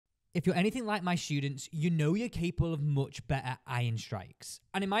If you're anything like my students, you know you're capable of much better iron strikes.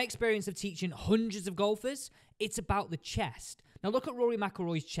 And in my experience of teaching hundreds of golfers, it's about the chest. Now look at Rory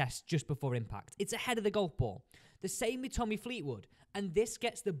McIlroy's chest just before impact. It's ahead of the golf ball. The same with Tommy Fleetwood. And this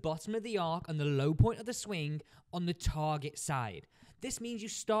gets the bottom of the arc and the low point of the swing on the target side. This means you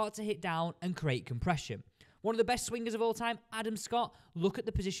start to hit down and create compression. One of the best swingers of all time, Adam Scott, look at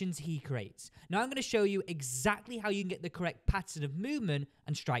the positions he creates. Now I'm going to show you exactly how you can get the correct pattern of movement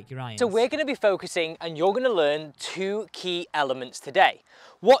and strike your irons. So we're going to be focusing and you're going to learn two key elements today.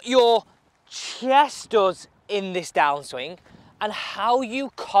 What your chest does in this downswing and how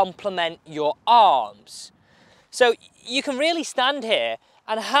you complement your arms. So you can really stand here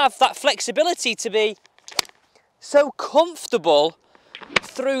and have that flexibility to be so comfortable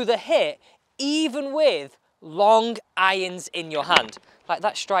through the hit, even with long irons in your hand, like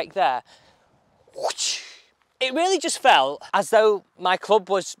that strike there. It really just felt as though my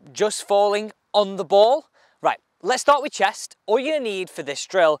club was just falling on the ball. Right, let's start with chest. All you're gonna need for this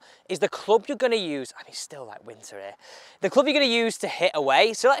drill is the club you're gonna use. I mean, still like winter here. The club you're gonna use to hit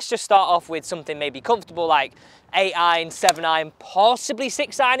away. So let's just start off with something maybe comfortable like 8 iron, 7 iron, possibly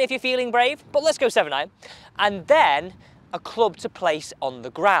 6 iron if you're feeling brave, but let's go 7 iron. And then a club to place on the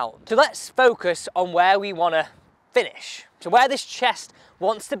ground. So let's focus on where we want to finish. So where this chest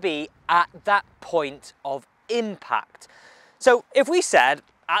wants to be at that point of impact. So if we said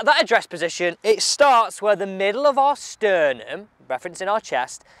at that address position, it starts where the middle of our sternum, referencing our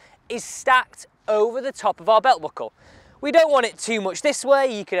chest, is stacked over the top of our belt buckle. We don't want it too much this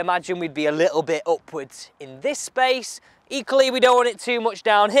way. You can imagine we'd be a little bit upwards in this space. Equally, we don't want it too much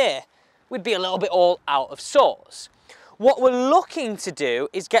down here. We'd be a little bit all out of sorts. What we're looking to do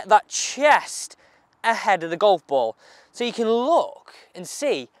is get that chest ahead of the golf ball. So you can look and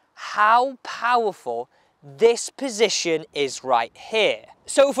see how powerful this position is right here.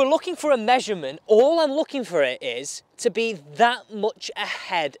 So if we're looking for a measurement, all I'm looking for it is to be that much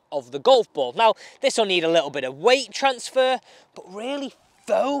ahead of the golf ball. Now, this will need a little bit of weight transfer, but really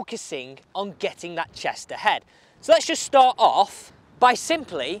focusing on getting that chest ahead. So let's just start off by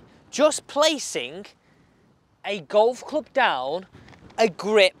simply just placing a golf club down, a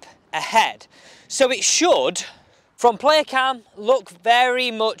grip ahead. So it should, from player cam, look very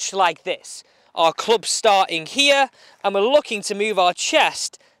much like this. Our club starting here, and we're looking to move our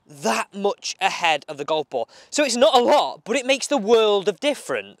chest that much ahead of the golf ball. So it's not a lot, but it makes the world of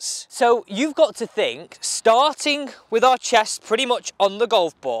difference. So you've got to think, starting with our chest pretty much on the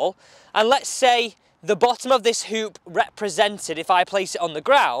golf ball, and let's say the bottom of this hoop represented, if I place it on the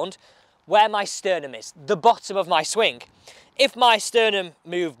ground, where my sternum is, the bottom of my swing. If my sternum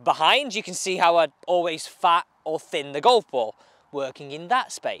moved behind, you can see how I'd always fat or thin the golf ball, working in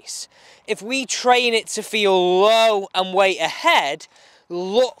that space. If we train it to feel low and weight ahead,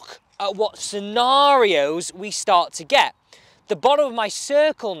 look at what scenarios we start to get. The bottom of my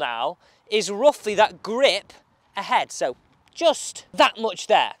circle now is roughly that grip ahead, so just that much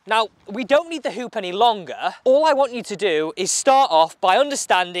there. Now, we don't need the hoop any longer. All I want you to do is start off by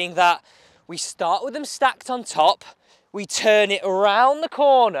understanding that we start with them stacked on top, we turn it around the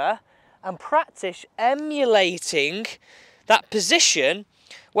corner and practice emulating that position,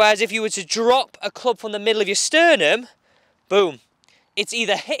 whereas if you were to drop a club from the middle of your sternum, boom, it's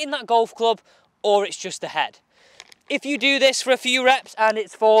either hitting that golf club or it's just ahead. If you do this for a few reps and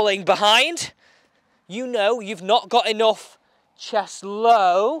it's falling behind, you know you've not got enough chest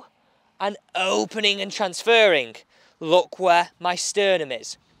low and opening and transferring. Look where my sternum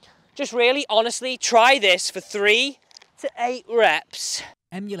is. Just really, honestly, try this for 3 to 8 reps.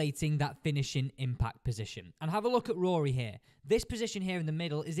 Emulating that finishing impact position. And have a look at Rory here. This position here in the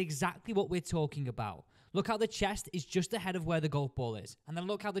middle is exactly what we're talking about. Look how the chest is just ahead of where the golf ball is. And then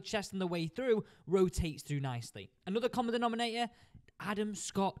look how the chest on the way through rotates through nicely. Another common denominator, Adam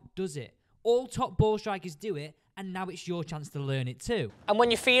Scott does it. All top ball strikers do it, and now it's your chance to learn it too. And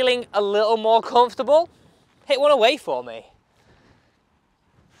when you're feeling a little more comfortable, hit one away for me.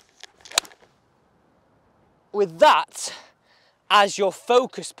 With that as your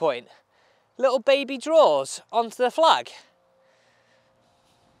focus point, little baby draws onto the flag.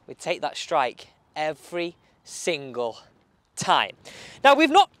 We take that strike every single time. Now,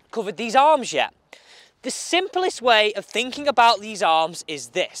 we've not covered these arms yet. The simplest way of thinking about these arms is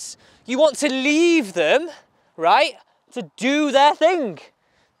this. You want to leave them, right, to do their thing.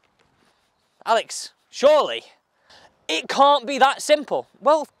 Alex, surely. It can't be that simple.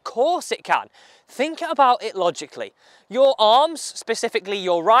 Well, of course it can. Think about it logically. Your arms, specifically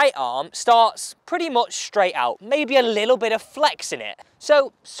your right arm, starts pretty much straight out, maybe a little bit of flex in it.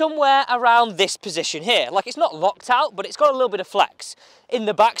 So somewhere around this position here, like it's not locked out, but it's got a little bit of flex. In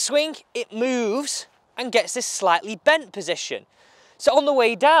the backswing, it moves and gets this slightly bent position. So on the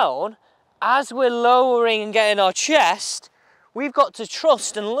way down, as we're lowering and getting our chest, we've got to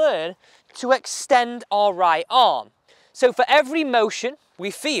trust and learn to extend our right arm. So for every motion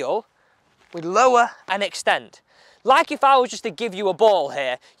we feel, we lower and extend. Like if I was just to give you a ball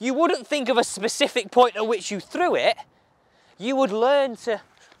here, you wouldn't think of a specific point at which you threw it. You would learn to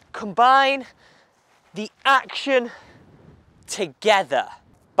combine the action together.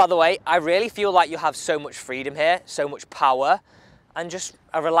 By the way, I really feel like you have so much freedom here, so much power, and just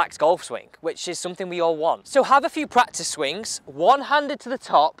a relaxed golf swing, which is something we all want. So have a few practice swings, one-handed to the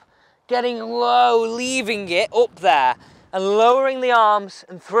top, getting low, leaving it up there, and lowering the arms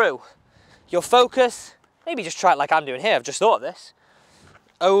and through. Your focus, maybe just try it like I'm doing here, I've just thought of this.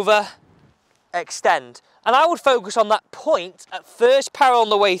 Over, extend. And I would focus on that point at first parallel on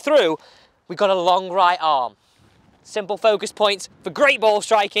the way through, we got a long right arm. Simple focus points for great ball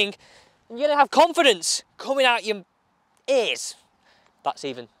striking, and you're gonna have confidence coming out your ears. That's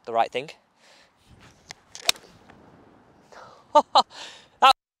even the right thing.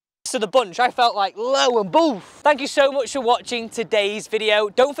 That to the bunch, I felt like low and boof. Thank you so much for watching today's video.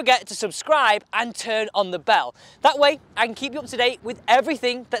 Don't forget to subscribe and turn on the bell. That way I can keep you up to date with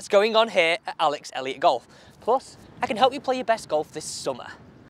everything that's going on here at Alex Elliott Golf. Plus, I can help you play your best golf this summer.